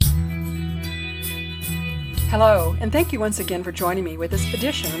Hello, and thank you once again for joining me with this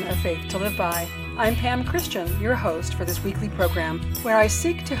edition of Faith to Live By. I'm Pam Christian, your host for this weekly program, where I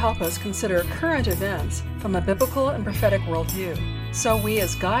seek to help us consider current events from a biblical and prophetic worldview, so we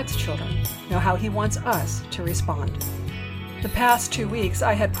as God's children know how He wants us to respond. The past 2 weeks,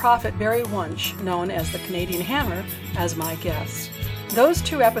 I had Prophet Barry Wunsch, known as the Canadian Hammer, as my guest. Those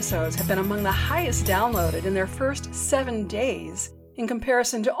 2 episodes have been among the highest downloaded in their first 7 days in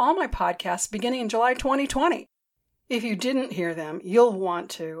comparison to all my podcasts beginning in July 2020. If you didn't hear them, you'll want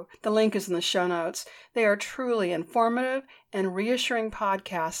to. The link is in the show notes. They are truly informative and reassuring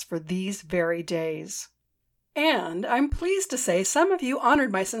podcasts for these very days. And I'm pleased to say some of you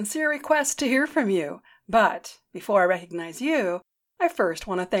honored my sincere request to hear from you. But before I recognize you, I first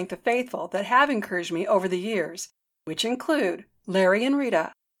want to thank the faithful that have encouraged me over the years, which include Larry and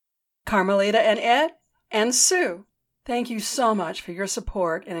Rita, Carmelita and Ed, and Sue. Thank you so much for your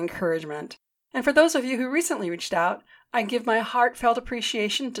support and encouragement. And for those of you who recently reached out, I give my heartfelt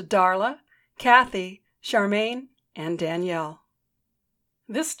appreciation to Darla, Kathy, Charmaine, and Danielle.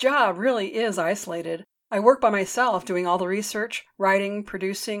 This job really is isolated. I work by myself doing all the research, writing,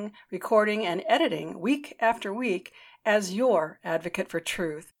 producing, recording, and editing week after week as your advocate for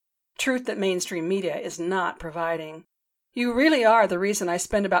truth that mainstream media is not providing. You really are the reason I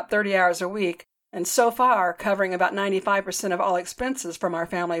spend about 30 hours a week, and so far covering about 95% of all expenses from our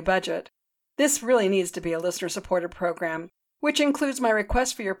family budget. This really needs to be a listener-supported program, which includes my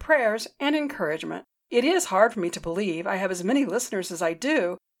request for your prayers and encouragement. It is hard for me to believe I have as many listeners as I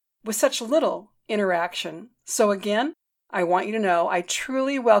do with such little interaction. So again, I want you to know I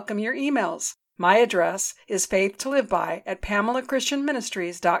truly welcome your emails. My address is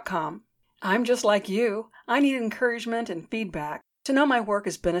faithtoliveby@PamelaChristianMinistries.com. I'm just like you. I need encouragement and feedback to know my work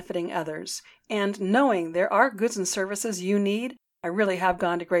is benefiting others, and knowing there are goods and services you need, I really have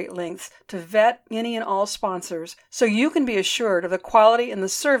gone to great lengths to vet any and all sponsors so you can be assured of the quality and the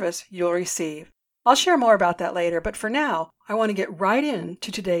service you'll receive. I'll share more about that later, but for now, I want to get right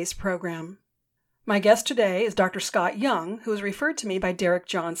into today's program. My guest today is Dr. Scott Young, who is referred to me by Derek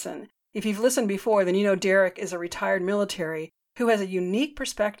Johnson. If you've listened before, then you know Derek is a retired military who has a unique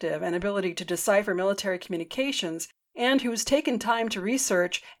perspective and ability to decipher military communications, and who has taken time to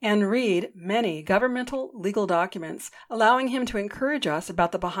research and read many governmental legal documents, allowing him to encourage us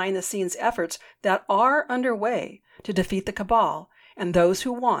about the behind-the-scenes efforts that are underway to defeat the cabal and those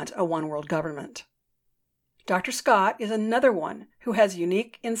who want a one-world government. Dr. Scott is another one who has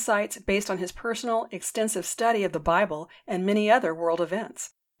unique insights based on his personal, extensive study of the Bible and many other world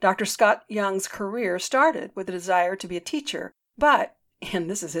events. Dr. Scott Young's career started with a desire to be a teacher, but and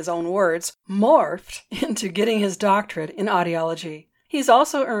this is his own words, morphed into getting his doctorate in audiology. He's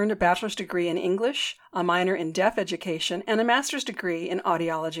also earned a bachelor's degree in English, a minor in deaf education, and a master's degree in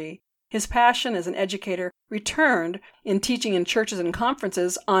audiology. His passion as an educator returned in teaching in churches and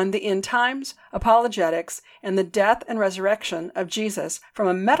conferences on the end times, apologetics, and the death and resurrection of Jesus from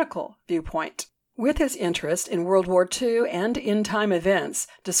a medical viewpoint. With his interest in World War II and end-time events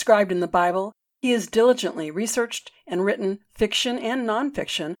described in the Bible, he has diligently researched and written fiction and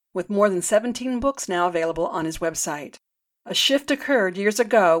nonfiction, with more than 17 books now available on his website. A shift occurred years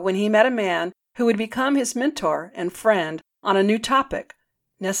ago when he met a man who would become his mentor and friend on a new topic,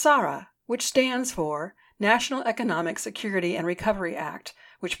 NESARA, which stands for National Economic Security and Recovery Act,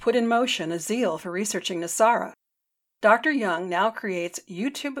 which put in motion a zeal for researching NESARA. Dr. Young now creates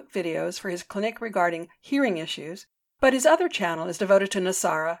YouTube videos for his clinic regarding hearing issues, but his other channel is devoted to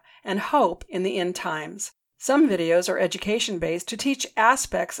NESARA and hope in the end times. Some videos are education-based to teach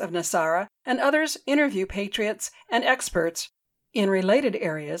aspects of NESARA, and others interview patriots and experts in related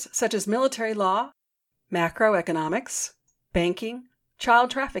areas such as military law, macroeconomics, banking, child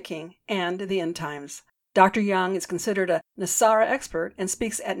trafficking, and the end times. Dr. Young is considered a NESARA expert and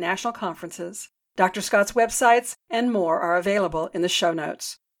speaks at national conferences. Dr. Scott's websites and more are available in the show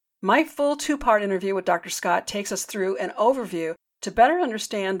notes. My full 2-part interview with Dr. Scott takes us through an overview to better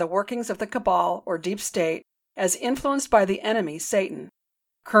understand the workings of the cabal or deep state as influenced by the enemy, Satan,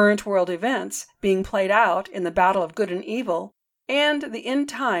 current world events being played out in the battle of good and evil, and the end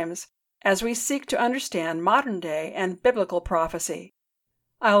times as we seek to understand modern day and biblical prophecy.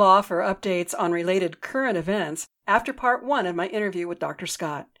 I'll offer updates on related current events after part 1 of my interview with Dr.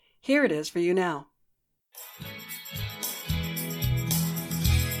 Scott. Here it is for you now.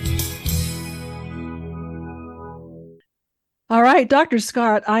 All right, Dr.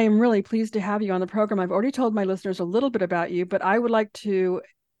 Scott, I am really pleased to have you on the program. I've already told my listeners a little bit about you, but I would like to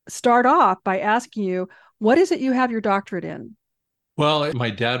start off by asking you, what is it you have your doctorate in? Well,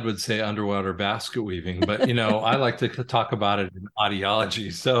 my dad would say underwater basket weaving, but, I like to talk about it in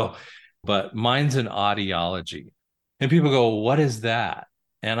audiology. So but mine's an audiology. And people go, what is that?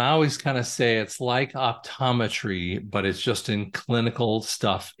 And I always kind of say it's like optometry, but it's just in clinical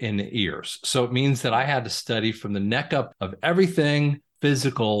stuff in the ears. So it means that I had to study from the neck up of everything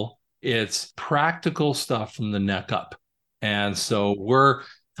physical. It's practical stuff from the neck up. And so we're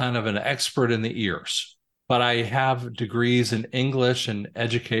kind of an expert in the ears. But I have degrees in English and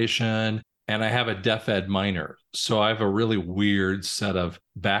education, and I have a deaf ed minor. So I have a really weird set of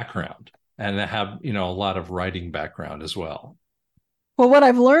background. And I have, a lot of writing background as well. Well, what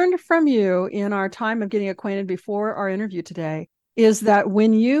I've learned from you in our time of getting acquainted before our interview today is that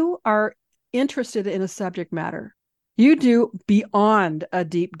when you are interested in a subject matter, you do beyond a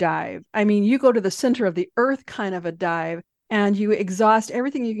deep dive. I mean, you go to the center of the earth kind of a dive, and you exhaust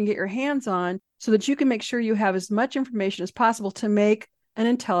everything you can get your hands on so that you can make sure you have as much information as possible to make an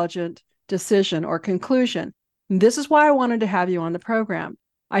intelligent decision or conclusion. And this is why I wanted to have you on the program.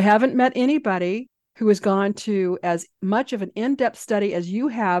 I haven't met anybody who has gone to as much of an in-depth study as you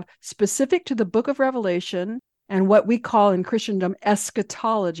have specific to the book of Revelation and what we call in Christendom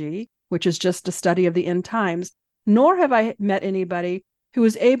eschatology, which is just a study of the end times, nor have I met anybody who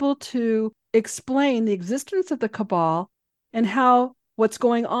is able to explain the existence of the cabal and how what's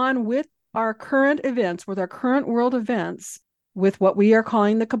going on with our current events, with our current world events, with what we are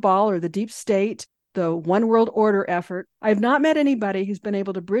calling the cabal or the deep state, the one world order effort. I have not met anybody who's been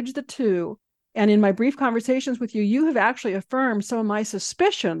able to bridge the two. And in my brief conversations with you, you have actually affirmed some of my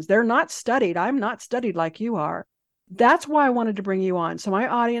suspicions. They're not studied. I'm not studied like you are. That's why I wanted to bring you on, so my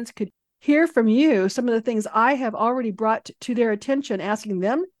audience could hear from you some of the things I have already brought to their attention, asking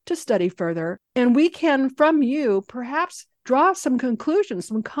them to study further. And we can, from you, perhaps draw some conclusions,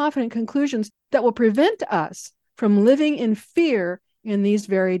 some confident conclusions that will prevent us from living in fear in these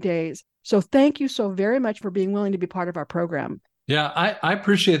very days. So thank you so very much for being willing to be part of our program. Yeah, I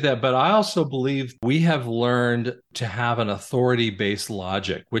appreciate that. But I also believe we have learned to have an authority-based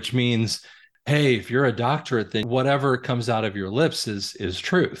logic, which means, hey, if you're a doctorate, then whatever comes out of your lips is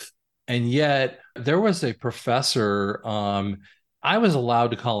truth. And yet there was a professor, I was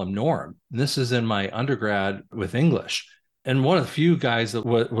allowed to call him Norm. This is in my undergrad with English. And one of the few guys that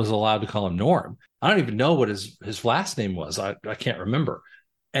was allowed to call him Norm. I don't even know what his last name was. I can't remember.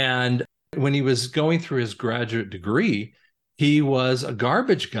 And when he was going through his graduate degree, he was a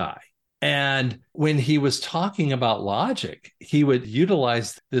garbage guy. And when he was talking about logic, he would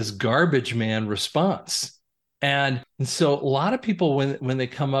utilize this garbage man response. And so a lot of people, when they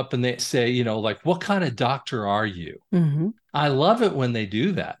come up and they say, like, what kind of doctor are you? Mm-hmm. I love it when they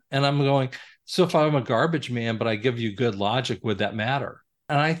do that. And I'm going, so if I'm a garbage man, but I give you good logic, would that matter?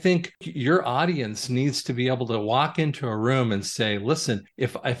 And I think your audience needs to be able to walk into a room and say, listen,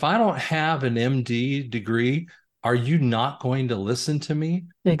 if I don't have an MD degree, are you not going to listen to me?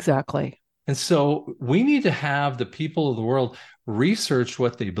 Exactly. And so we need to have the people of the world research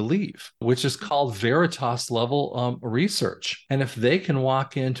what they believe, which is called veritas level research. And if they can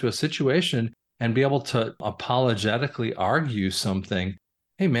walk into a situation and be able to apologetically argue something,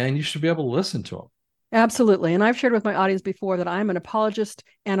 hey, man, you should be able to listen to them. Absolutely. And I've shared with my audience before that I'm an apologist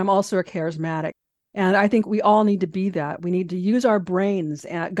and I'm also a charismatic. And I think we all need to be that. We need to use our brains.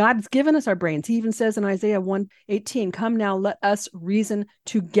 God's given us our brains. He even says in Isaiah 1:18, come now, let us reason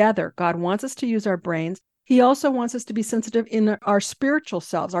together. God wants us to use our brains. He also wants us to be sensitive in our spiritual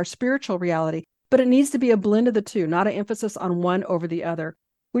selves, our spiritual reality. But it needs to be a blend of the two, not an emphasis on one over the other,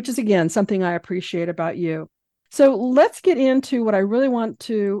 which is, again, something I appreciate about you. So let's get into what I really want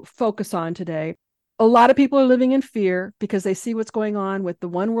to focus on today. A lot of people are living in fear because they see what's going on with the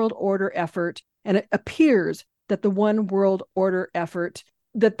one world order effort. And it appears that the one world order effort,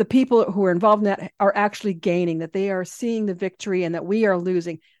 that the people who are involved in that are actually gaining, that they are seeing the victory and that we are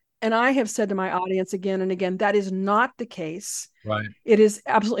losing. And I have said to my audience again and again, that is not the case. Right. It is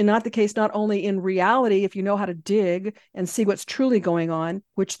absolutely not the case, not only in reality, if you know how to dig and see what's truly going on,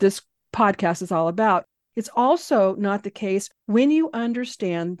 which this podcast is all about. It's also not the case when you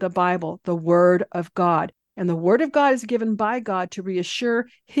understand the Bible, the Word of God. And the Word of God is given by God to reassure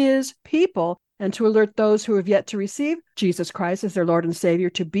His people and to alert those who have yet to receive Jesus Christ as their Lord and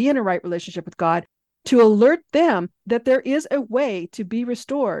Savior, to be in a right relationship with God, to alert them that there is a way to be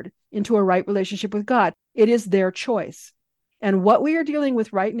restored into a right relationship with God. It is their choice. And what we are dealing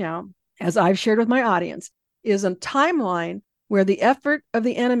with right now, as I've shared with my audience, is a timeline where the effort of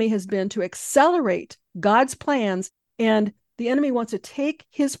the enemy has been to accelerate God's plans, and the enemy wants to take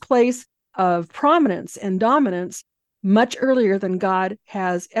his place of prominence and dominance much earlier than God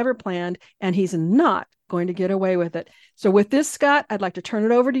has ever planned, and he's not going to get away with it. So with this, Scott, I'd like to turn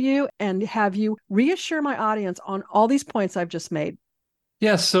it over to you and have you reassure my audience on all these points I've just made.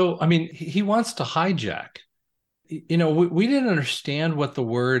 Yeah. So, I mean, he wants to hijack. We didn't understand what the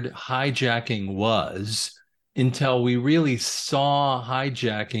word hijacking was until we really saw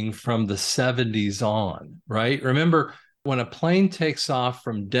hijacking from the 70s on, right? Remember, when a plane takes off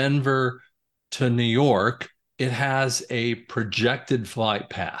from Denver to New York, it has a projected flight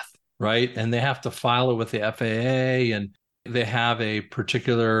path, right? And they have to file it with the FAA, and they have a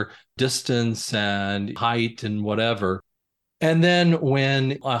particular distance and height and whatever. And then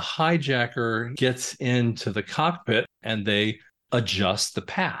when a hijacker gets into the cockpit and they adjust the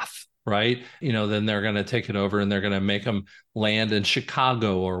path, right? Then they're going to take it over and they're going to make them land in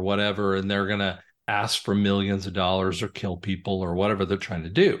Chicago or whatever. And they're going to ask for millions of dollars or kill people or whatever they're trying to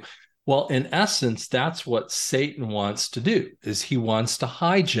do. Well, in essence, that's what Satan wants to do, is he wants to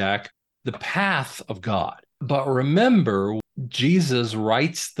hijack the path of God. But remember, Jesus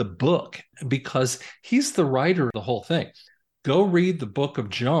writes the book because he's the writer of the whole thing. Go read the book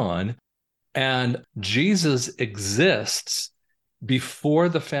of John, and Jesus exists before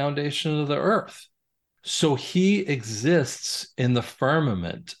the foundation of the earth. So he exists in the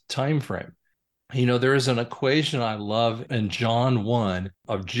firmament time frame. There is an equation I love in John 1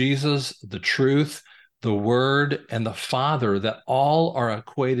 of Jesus, the truth, the word, and the Father that all are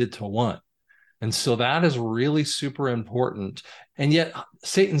equated to one. And so that is really super important. And yet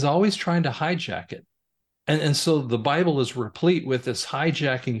Satan's always trying to hijack it. And so the Bible is replete with this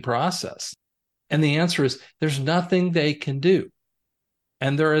hijacking process. And the answer is there's nothing they can do.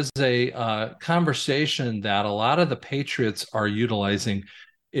 And there is a conversation that a lot of the patriots are utilizing.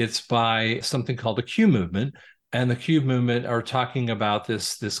 It's by something called the Q movement. And the Q movement are talking about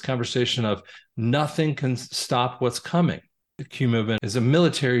this conversation of nothing can stop what's coming. The Q movement is a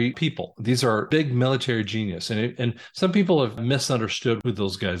military people. These are big military genius. And some people have misunderstood who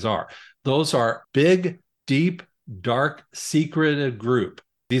those guys are. Those are big, deep, dark, secreted group.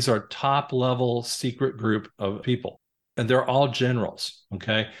 These are top level secret group of people. And they're all generals.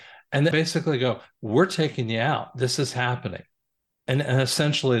 Okay. And they basically go, we're taking you out. This is happening. And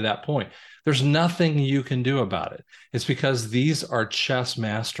essentially that point, there's nothing you can do about it. It's because these are chess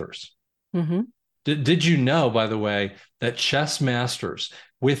masters. Mm-hmm. Did you know, by the way, that chess masters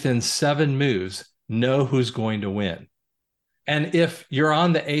within 7 moves know who's going to win? And if you're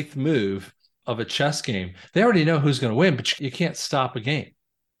on the 8th move of a chess game, they already know who's going to win, but you can't stop a game.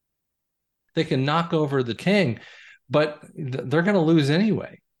 They can knock over the king, but they're going to lose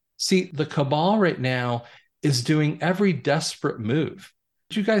anyway. See, the cabal right now is doing every desperate move.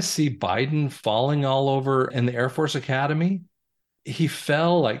 Did you guys see Biden falling all over in the Air Force Academy? He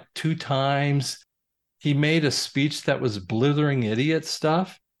fell like 2 times. He made a speech that was blithering idiot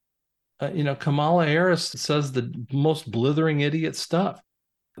stuff. Kamala Harris says the most blithering idiot stuff.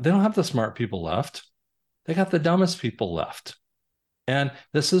 They don't have the smart people left. They got the dumbest people left. And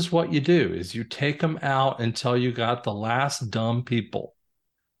this is what you do, is you take them out until you got the last dumb people.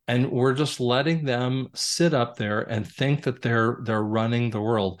 And we're just letting them sit up there and think that they're running the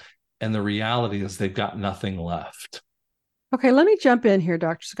world. And the reality is they've got nothing left. Okay, let me jump in here,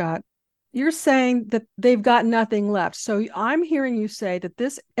 Dr. Scott. You're saying that they've got nothing left. So I'm hearing you say that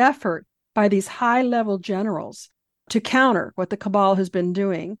this effort by these high-level generals to counter what the cabal has been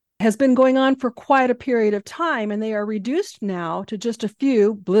doing has been going on for quite a period of time, and they are reduced now to just a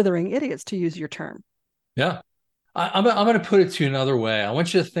few blithering idiots, to use your term. Yeah. I'm going to put it to you another way. I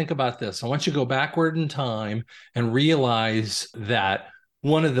want you to think about this. I want you to go backward in time and realize that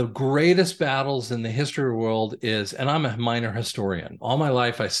one of the greatest battles in the history of the world is, and I'm a minor historian. All my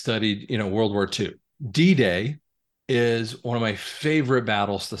life I studied, World War II. D-Day is one of my favorite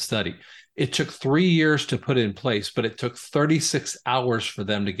battles to study. It took 3 years to put in place, but it took 36 hours for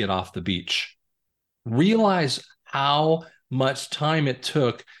them to get off the beach. Realize how much time it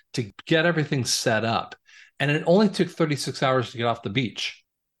took to get everything set up. And it only took 36 hours to get off the beach.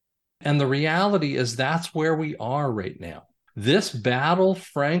 And the reality is that's where we are right now. This battle,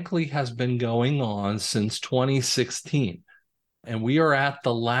 frankly, has been going on since 2016. And we are at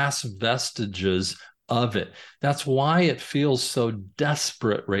the last vestiges of it. That's why it feels so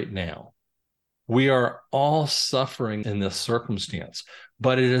desperate right now. We are all suffering in this circumstance,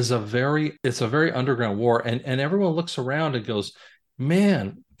 but it's a very underground war. And everyone looks around and goes,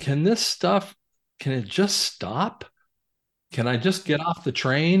 man, can it just stop? Can I just get off the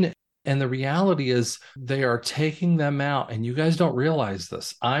train? And the reality is they are taking them out. And you guys don't realize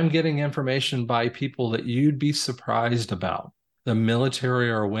this. I'm getting information by people that you'd be surprised about. The military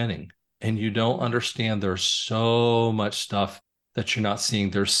are winning. And you don't understand there's so much stuff that you're not seeing.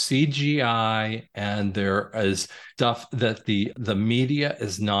 There's CGI and there is stuff that the media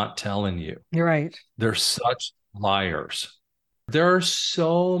is not telling you. You're right. They're such liars. There's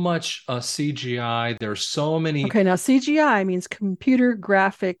so much CGI. There's so many. Okay, now CGI means computer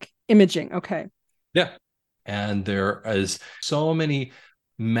graphic imaging. Okay. Yeah. And there is so many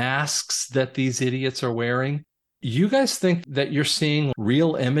masks that these idiots are wearing. You guys think that you're seeing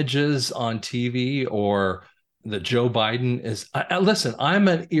real images on TV or that Joe Biden is? Listen, I'm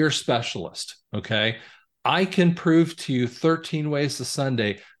an ear specialist. Okay. I can prove to you 13 ways to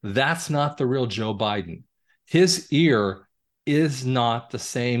Sunday that's not the real Joe Biden. His ear is not the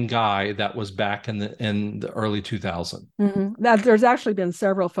same guy that was back in the early 2000s. There's actually been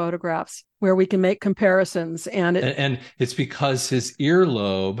several photographs where we can make comparisons, and it's because his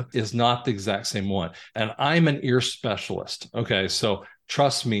earlobe is not the exact same one. And I'm an ear specialist. Okay, so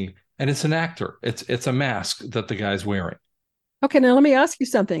trust me. And it's an actor. It's a mask that the guy's wearing. Okay, now let me ask you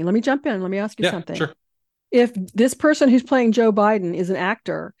something. Let me jump in. Let me ask you something. Sure. If this person who's playing Joe Biden is an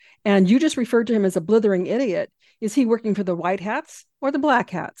actor and you just referred to him as a blithering idiot, is he working for the white hats or the black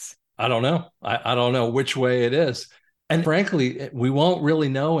hats? I don't know. I don't know which way it is. And frankly, we won't really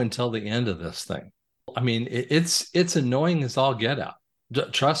know until the end of this thing. I mean, it's annoying as all get out.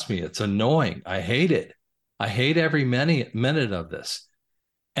 Trust me, it's annoying. I hate it. I hate every minute of this.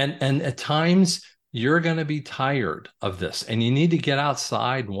 And at times you're going to be tired of this and you need to get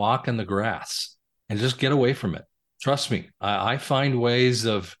outside and walk in the grass and just get away from it. Trust me. I find ways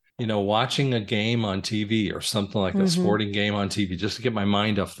of, watching a game on TV or something like that, sporting game on TV, just to get my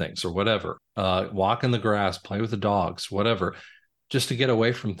mind off things or whatever. Walk in the grass, play with the dogs, whatever, just to get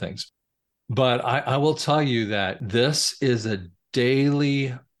away from things. But I will tell you that this is a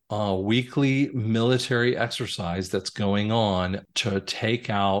daily, weekly military exercise that's going on to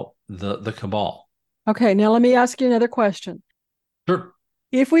take out the cabal. Okay, now let me ask you another question. Sure.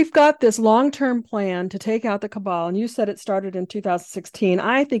 If we've got this long-term plan to take out the cabal, and you said it started in 2016,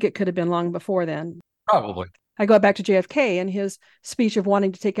 I think it could have been long before then. Probably. I go back to JFK and his speech of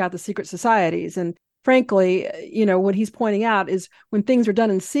wanting to take out the secret societies. And frankly, what he's pointing out is when things are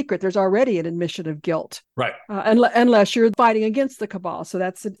done in secret, there's already an admission of guilt. Right. Unless you're fighting against the cabal. So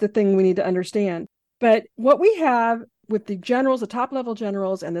that's the thing we need to understand. But what we have with the generals, the top level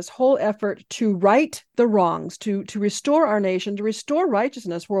generals, and this whole effort to right the wrongs, to restore our nation, to restore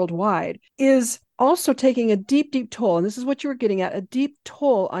righteousness worldwide, is also taking a deep, deep toll. And this is what you were getting at, a deep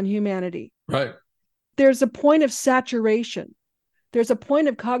toll on humanity. Right. There's a point of saturation. There's a point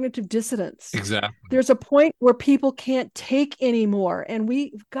of cognitive dissonance. Exactly. There's a point where people can't take anymore. And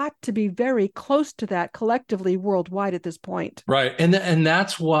we've got to be very close to that collectively worldwide at this point. Right. And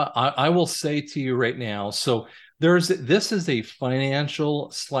that's what I will say to you right now. So this is a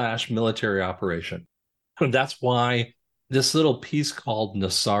financial / military operation. And that's why this little piece called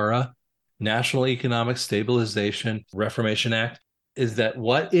NESARA, National Economic Stabilization Reformation Act, is that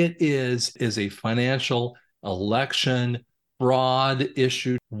what it is a financial election fraud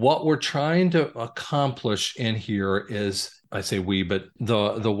issue. What we're trying to accomplish in here is, I say we, but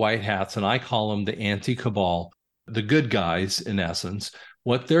the white hats, and I call them the anti-cabal, the good guys in essence.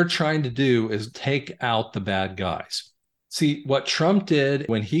 What they're trying to do is take out the bad guys. See, what Trump did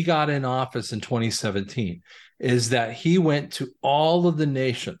when he got in office in 2017 is that he went to all of the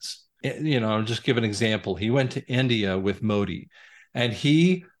nations. I'll just give an example. He went to India with Modi, and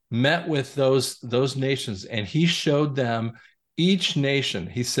he met with those nations, and he showed them each nation.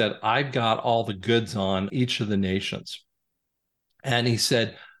 He said, I've got all the goods on each of the nations. And he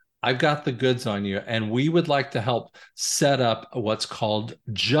said, I've got the goods on you, and we would like to help set up what's called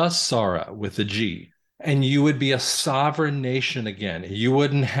NESARA with a G. And you would be a sovereign nation again. You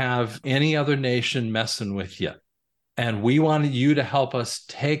wouldn't have any other nation messing with you. And we wanted you to help us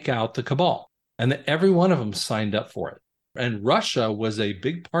take out the cabal. And every one of them signed up for it. And Russia was a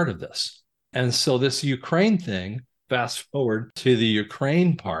big part of this. And so this Ukraine thing, fast forward to the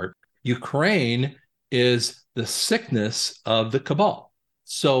Ukraine part, Ukraine is the sickness of the cabal.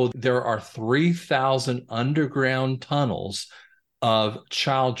 So there are 3,000 underground tunnels of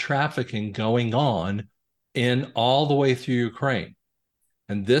child trafficking going on in all the way through Ukraine.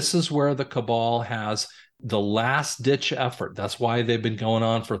 And this is where the cabal has the last ditch effort. That's why they've been going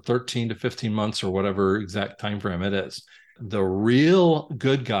on for 13 to 15 months or whatever exact time frame it is. The real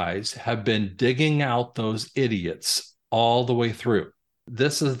good guys have been digging out those idiots all the way through.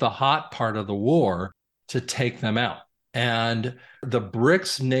 This is the hot part of the war to take them out. And the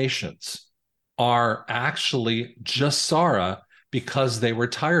BRICS nations are actually NESARA because they were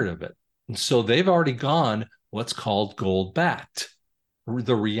tired of it. And so they've already gone what's called gold-backed.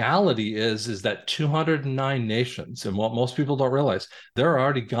 The reality is that 209 nations, and what most people don't realize, they're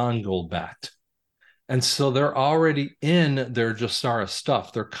already gone gold-backed. And so they're already in their NESARA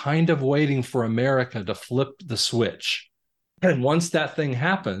stuff. They're kind of waiting for America to flip the switch. And once that thing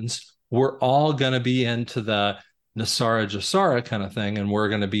happens, we're all going to be into the NESARA JASARA kind of thing, and we're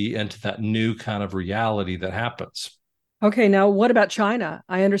going to be into that new kind of reality that happens. Okay, now what about China?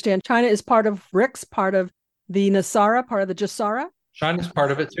 I understand China is part of BRICS, part of the NESARA, part of the JASARA. China's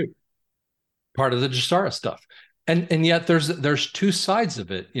part of it too, part of the JASARA stuff. And yet there's two sides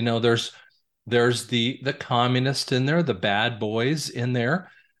of it. There's the communists in there, the bad boys in there,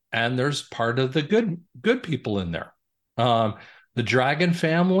 and there's part of the good people in there. The Dragon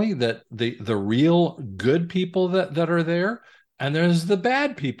family, that the real good people that are there, and there's the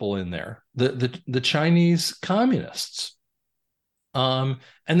bad people in there, the Chinese communists. And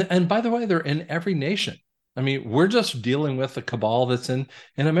by the way, they're in every nation. I mean, we're just dealing with the cabal that's in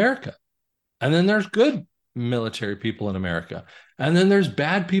America. And then there's good military people in America. And then there's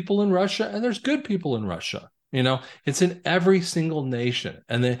bad people in Russia, and there's good people in Russia. It's in every single nation,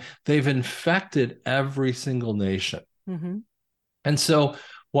 and they've infected every single nation. Mm-hmm. And so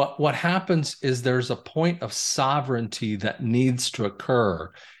what happens is there's a point of sovereignty that needs to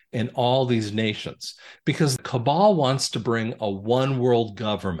occur in all these nations, because the cabal wants to bring a one world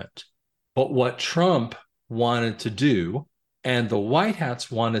government. But what Trump wanted to do, and the White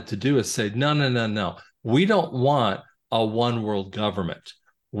Hats wanted to do, is say, no. We don't want a one world government.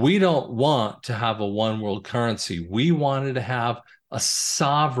 We don't want to have a one world currency. We wanted to have a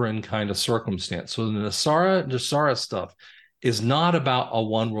sovereign kind of circumstance. So the NESARA stuff is not about a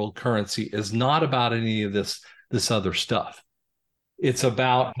one world currency, is not about any of this other stuff. It's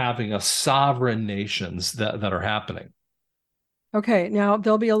about having a sovereign nations that are happening. Okay, now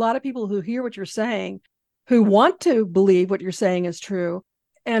there'll be a lot of people who hear what you're saying, who want to believe what you're saying is true.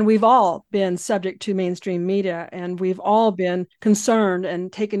 And we've all been subject to mainstream media, and we've all been concerned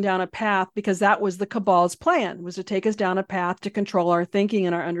and taken down a path, because that was the cabal's plan, was to take us down a path to control our thinking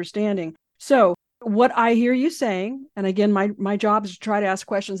and our understanding. So what I hear you saying, and again, my job is to try to ask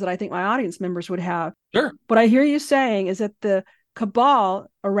questions that I think my audience members would have. Sure. What I hear you saying is that the cabal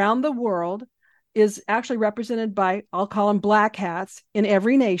around the world is actually represented by, I'll call them black hats, in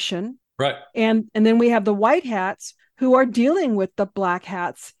every nation. Right. And then we have the white hats who are dealing with the black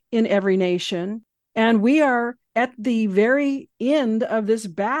hats in every nation. And we are at the very end of this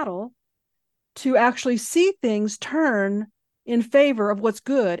battle to actually see things turn in favor of what's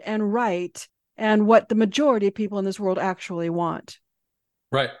good and right and what the majority of people in this world actually want.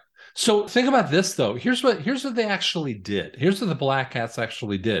 Right. So think about this, though. Here's what they actually did. Here's what the black hats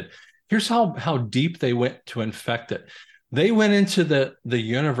actually did. Here's how deep they went to infect it. They went into the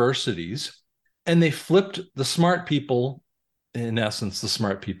universities, and they flipped the smart people, in essence, the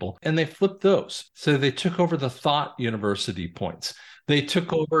smart people, and they flipped those. So they took over the thought university points. They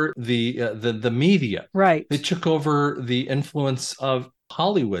took over the media. Right. They took over the influence of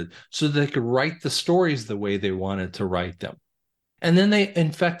Hollywood so they could write the stories the way they wanted to write them. And then they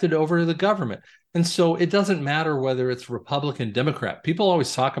infected over the government. And so it doesn't matter whether it's Republican, Democrat. People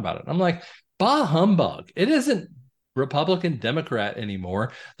always talk about it. I'm like, bah humbug. It isn't Republican, Democrat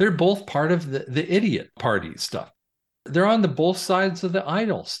anymore. They're both part of the idiot party stuff. They're on the both sides of the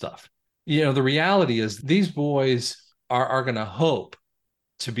idol stuff. The reality is these boys are going to hope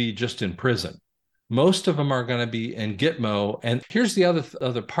to be just in prison. Most of them are going to be in Gitmo. And here's the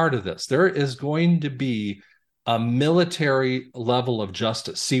other part of this. There is going to be a military level of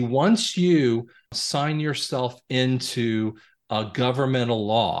justice. See, once you sign yourself into a governmental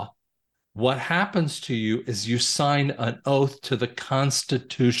law, what happens to you is you sign an oath to the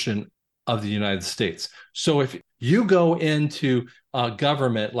Constitution of the United States. So if you go into a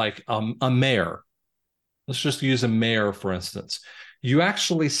government like a mayor, let's just use a mayor, for instance, you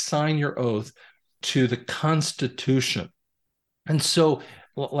actually sign your oath to the Constitution. And so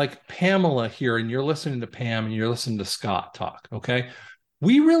like Pamela here, and you're listening to Pam and you're listening to Scott talk, okay?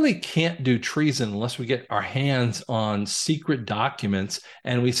 We really can't do treason unless we get our hands on secret documents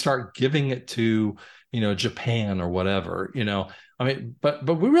and we start giving it to, Japan or whatever, I mean, but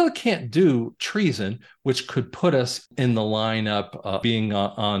we really can't do treason, which could put us in the lineup of being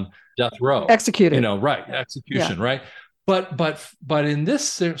on death row. Executed. Right. Execution, yeah. Right. But in this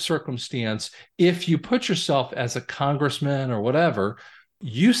circumstance, if you put yourself as a congressman or whatever,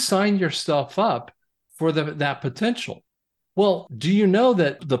 you sign yourself up for that potential. Well, do you know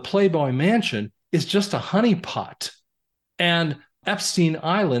that the Playboy Mansion is just a honeypot, and Epstein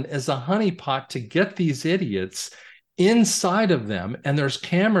Island is a honeypot to get these idiots inside of them, and there's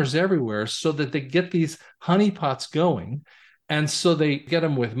cameras everywhere so that they get these honeypots going, and so they get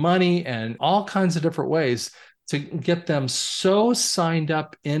them with money and all kinds of different ways to get them so signed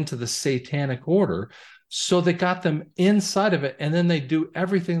up into the satanic order, so they got them inside of it, and then they do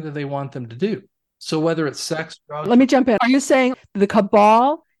everything that they want them to do. So whether it's sex, drugs, Let me jump in. Are you saying the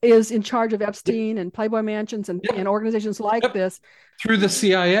cabal is in charge of Epstein and Playboy Mansions and organizations like this? through the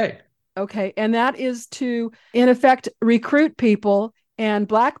CIA. Okay. And that is to, in effect, recruit people and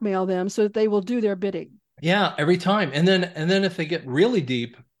blackmail them so that they will do their bidding. Yeah, every time. And then if they get really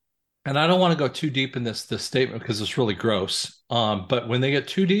deep, and I don't want to go too deep in this statement because it's really gross. But when they get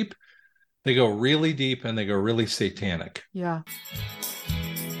too deep, they go really deep and they go really satanic. Yeah.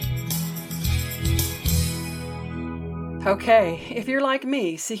 Okay, if you're like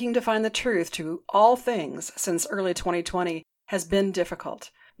me, seeking to find the truth to all things since early 2020 has been difficult.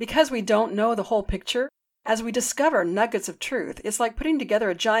 Because we don't know the whole picture, as we discover nuggets of truth, it's like putting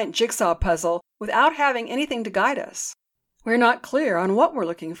together a giant jigsaw puzzle without having anything to guide us. We're not clear on what we're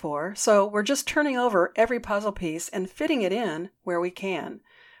looking for, so we're just turning over every puzzle piece and fitting it in where we can.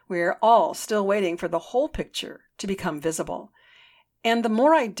 We're all still waiting for the whole picture to become visible. And the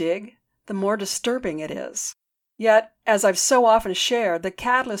more I dig, the more disturbing it is. Yet, as I've so often shared, the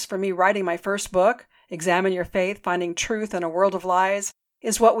catalyst for me writing my first book, Examine Your Faith, Finding Truth in a World of Lies,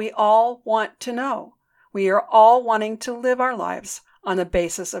 is what we all want to know. We are all wanting to live our lives on the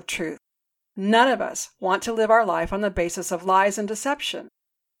basis of truth. None of us want to live our life on the basis of lies and deception.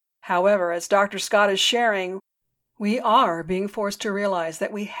 However, as Dr. Scott is sharing, we are being forced to realize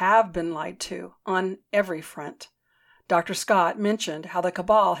that we have been lied to on every front. Dr. Scott mentioned how the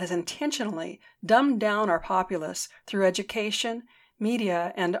cabal has intentionally dumbed down our populace through education,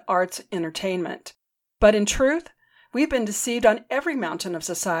 media, and arts entertainment. But in truth, we've been deceived on every mountain of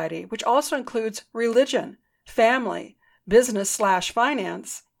society, which also includes religion, family,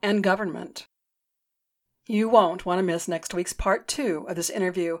 business/finance, and government. You won't want to miss next week's part 2 of this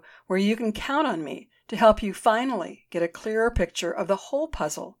interview, where you can count on me to help you finally get a clearer picture of the whole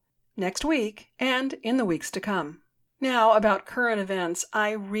puzzle next week and in the weeks to come. Now, about current events,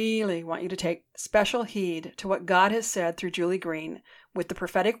 I really want you to take special heed to what God has said through Julie Green with the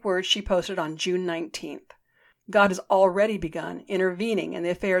prophetic words she posted on June 19th. God has already begun intervening in the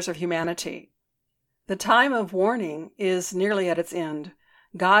affairs of humanity. The time of warning is nearly at its end.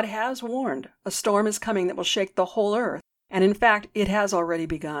 God has warned a storm is coming that will shake the whole earth, and in fact, it has already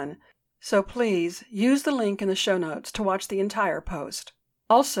begun. So please use the link in the show notes to watch the entire post.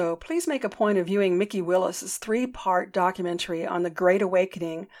 Also, please make a point of viewing Mickey Willis's 3-part documentary on the Great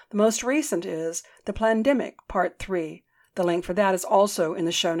Awakening. The most recent is The Plandemic, Part 3. The link for that is also in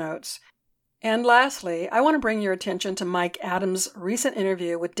the show notes. And lastly, I want to bring your attention to Mike Adams' recent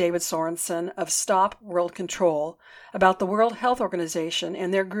interview with David Sorensen of Stop World Control about the World Health Organization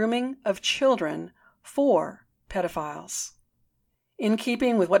and their grooming of children for pedophiles. In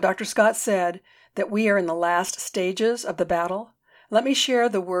keeping with what Dr. Scott said, that we are in the last stages of the battle, let me share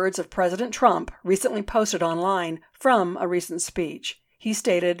the words of President Trump recently posted online from a recent speech. He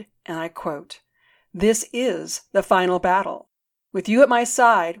stated, and I quote, "This is the final battle. With you at my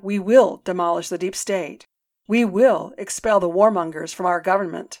side, we will demolish the deep state. We will expel the warmongers from our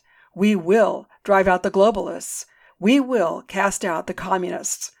government. We will drive out the globalists. We will cast out the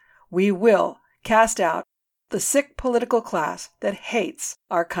communists. We will cast out the sick political class that hates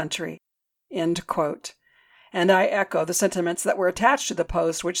our country." End quote. And I echo the sentiments that were attached to the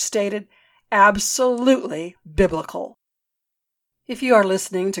post, which stated, absolutely biblical. If you are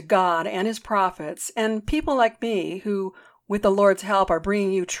listening to God and His prophets and people like me who, with the Lord's help, are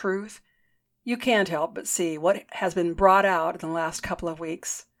bringing you truth, you can't help but see what has been brought out in the last couple of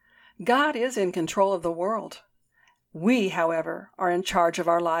weeks. God is in control of the world. We, however, are in charge of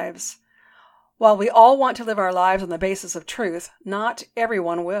our lives. While we all want to live our lives on the basis of truth, not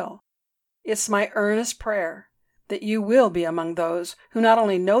everyone will. It's my earnest prayer that you will be among those who not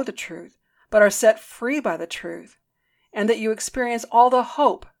only know the truth, but are set free by the truth, and that you experience all the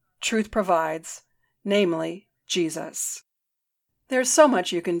hope truth provides, namely Jesus. There's so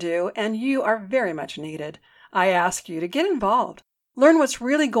much you can do, and you are very much needed. I ask you to get involved. Learn what's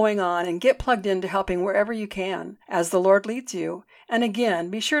really going on and get plugged into helping wherever you can, as the Lord leads you. And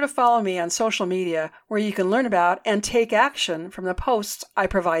again, be sure to follow me on social media, where you can learn about and take action from the posts I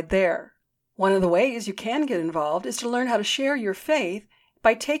provide there. One of the ways you can get involved is to learn how to share your faith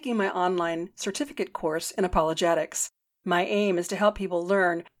by taking my online certificate course in apologetics. My aim is to help people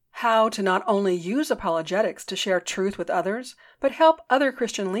learn how to not only use apologetics to share truth with others, but help other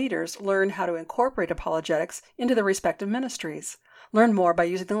Christian leaders learn how to incorporate apologetics into their respective ministries. Learn more by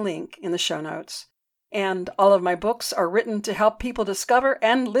using the link in the show notes. And all of my books are written to help people discover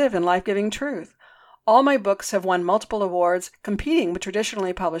and live in life-giving truth. All my books have won multiple awards, competing with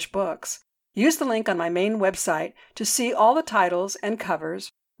traditionally published books. Use the link on my main website to see all the titles and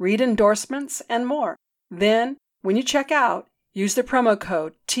covers, read endorsements, and more. Then, when you check out, Use the promo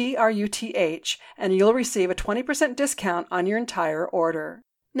code TRUTH and you'll receive a 20% discount on your entire order.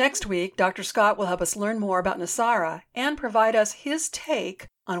 Next week, Dr. Scott will help us learn more about NESARA and provide us his take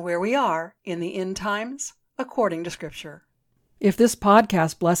on where we are in the end times according to Scripture. If this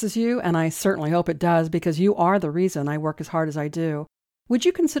podcast blesses you, and I certainly hope it does because you are the reason I work as hard as I do, would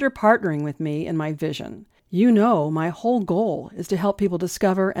you consider partnering with me in my vision? You know my whole goal is to help people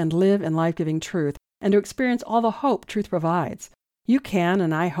discover and live in life-giving truth and to experience all the hope truth provides. You can,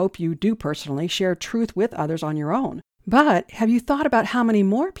 and I hope you do personally, share truth with others on your own. But have you thought about how many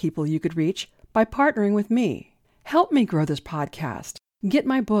more people you could reach by partnering with me? Help me grow this podcast, get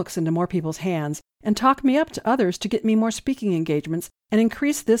my books into more people's hands, and talk me up to others to get me more speaking engagements and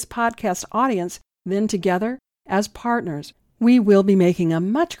increase this podcast audience. Then together, as partners, we will be making a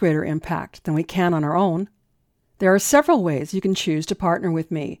much greater impact than we can on our own. There are several ways you can choose to partner with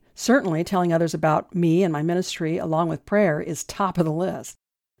me. Certainly, telling others about me and my ministry along with prayer is top of the list.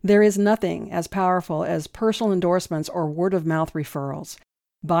 There is nothing as powerful as personal endorsements or word-of-mouth referrals.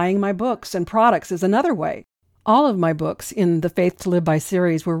 Buying my books and products is another way. All of my books in the Faith to Live By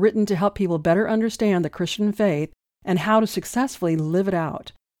series were written to help people better understand the Christian faith and how to successfully live it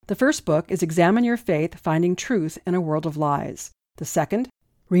out. The first book is Examine Your Faith, Finding Truth in a World of Lies. The second,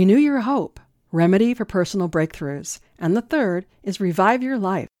 Renew Your Hope, Remedy for Personal Breakthroughs. And the third is Revive Your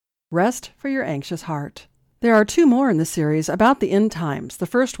Life, Rest for Your Anxious Heart. There are two more in the series about the end times. The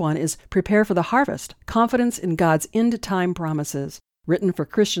first one is Prepare for the Harvest, Confidence in God's End-Time Promises, written for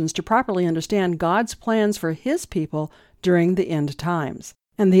Christians to properly understand God's plans for His people during the end times.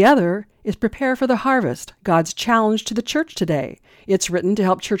 And the other is Prepare for the Harvest, God's Challenge to the Church Today. It's written to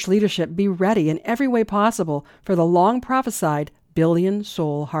help church leadership be ready in every way possible for the long-prophesied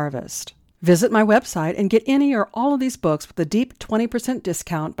billion-soul harvest. Visit my website and get any or all of these books with a deep 20%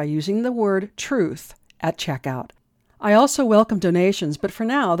 discount by using the word TRUTH at checkout. I also welcome donations, but for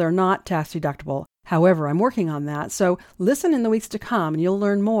now they're not tax deductible. However, I'm working on that, so listen in the weeks to come and you'll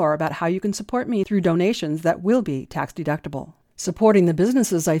learn more about how you can support me through donations that will be tax deductible. Supporting the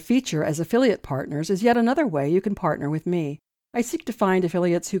businesses I feature as affiliate partners is yet another way you can partner with me. I seek to find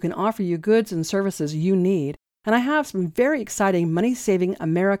affiliates who can offer you goods and services you need, and I have some very exciting money-saving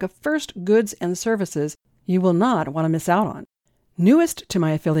America First goods and services you will not want to miss out on. Newest to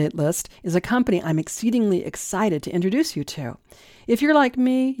my affiliate list is a company I'm exceedingly excited to introduce you to. If you're like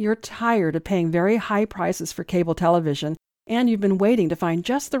me, you're tired of paying very high prices for cable television, and you've been waiting to find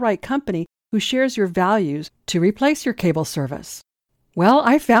just the right company who shares your values to replace your cable service. Well,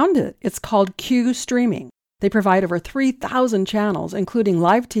 I found it. It's called Q Streaming. They provide over 3,000 channels, including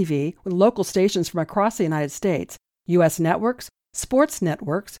live TV with local stations from across the United States, U.S. networks, sports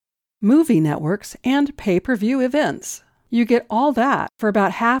networks, movie networks, and pay-per-view events. You get all that for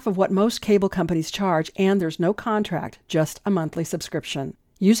about half of what most cable companies charge, and there's no contract, just a monthly subscription.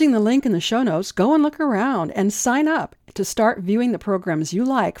 Using the link in the show notes, go and look around and sign up to start viewing the programs you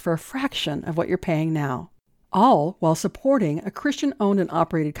like for a fraction of what you're paying now. All while supporting a Christian-owned and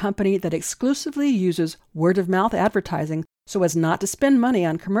operated company that exclusively uses word-of-mouth advertising so as not to spend money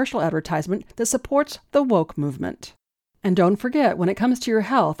on commercial advertisement that supports the woke movement. And don't forget, when it comes to your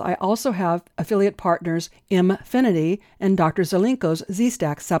health, I also have affiliate partners Mfinity and Dr. Zelenko's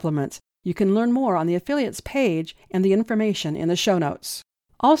Z-Stack supplements. You can learn more on the affiliates page and the information in the show notes.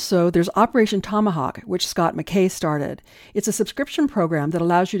 Also, there's Operation Tomahawk, which Scott McKay started. It's a subscription program that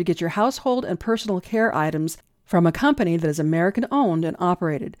allows you to get your household and personal care items from a company that is American-owned and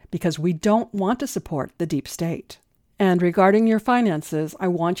operated, because we don't want to support the deep state. And regarding your finances, I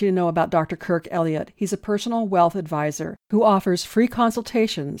want you to know about Dr. Kirk Elliott. He's a personal wealth advisor who offers free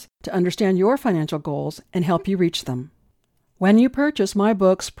consultations to understand your financial goals and help you reach them. When you purchase my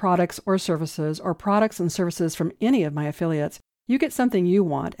books, products, or services, or products and services from any of my affiliates, you get something you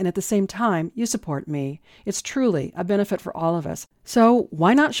want, and at the same time, you support me. It's truly a benefit for all of us. So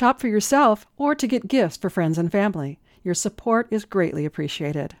why not shop for yourself or to get gifts for friends and family? Your support is greatly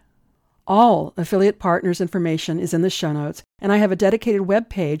appreciated. All affiliate partners' information is in the show notes, and I have a dedicated web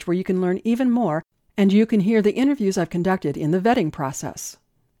page where you can learn even more, and you can hear the interviews I've conducted in the vetting process.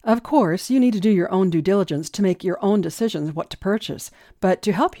 Of course, you need to do your own due diligence to make your own decisions what to purchase, but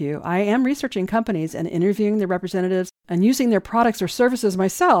to help you, I am researching companies and interviewing their representatives and using their products or services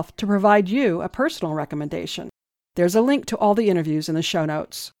myself to provide you a personal recommendation. There's a link to all the interviews in the show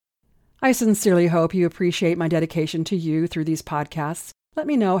notes. I sincerely hope you appreciate my dedication to you through these podcasts. Let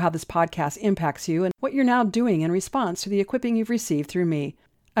me know how this podcast impacts you and what you're now doing in response to the equipping you've received through me.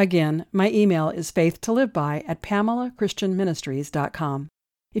 Again, my email is faithtoliveby@PamelaChristianMinistries.com.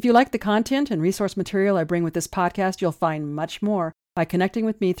 If you like the content and resource material I bring with this podcast, you'll find much more by connecting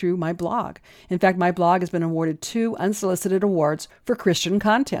with me through my blog. In fact, my blog has been awarded 2 unsolicited awards for Christian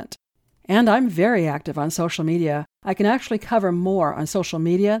content. And I'm very active on social media. I can actually cover more on social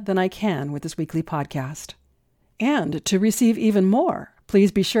media than I can with this weekly podcast. And to receive even more,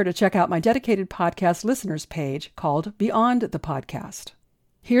 please be sure to check out my dedicated podcast listeners page called Beyond the Podcast.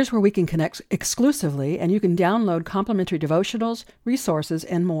 Here's where we can connect exclusively, and you can download complimentary devotionals, resources,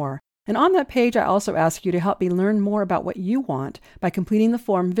 and more. And on that page, I also ask you to help me learn more about what you want by completing the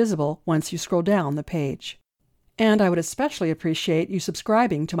form visible once you scroll down the page. And I would especially appreciate you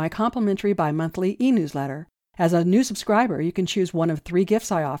subscribing to my complimentary bi-monthly e-newsletter. As a new subscriber, you can choose one of 3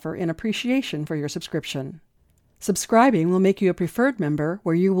 gifts I offer in appreciation for your subscription. Subscribing will make you a preferred member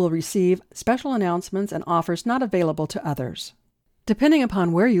where you will receive special announcements and offers not available to others. Depending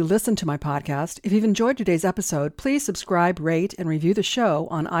upon where you listen to my podcast, if you've enjoyed today's episode, please subscribe, rate, and review the show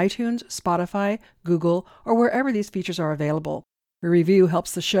on iTunes, Spotify, Google, or wherever these features are available. A review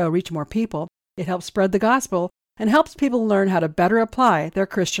helps the show reach more people, it helps spread the gospel, and helps people learn how to better apply their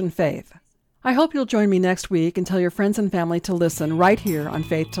Christian faith. I hope you'll join me next week and tell your friends and family to listen right here on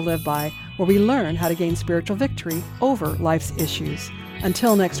Faith to Live By, where we learn how to gain spiritual victory over life's issues.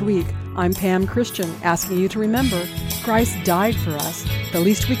 Until next week, I'm Pam Christian, asking you to remember, Christ died for us. The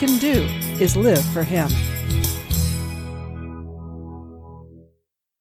least we can do is live for Him.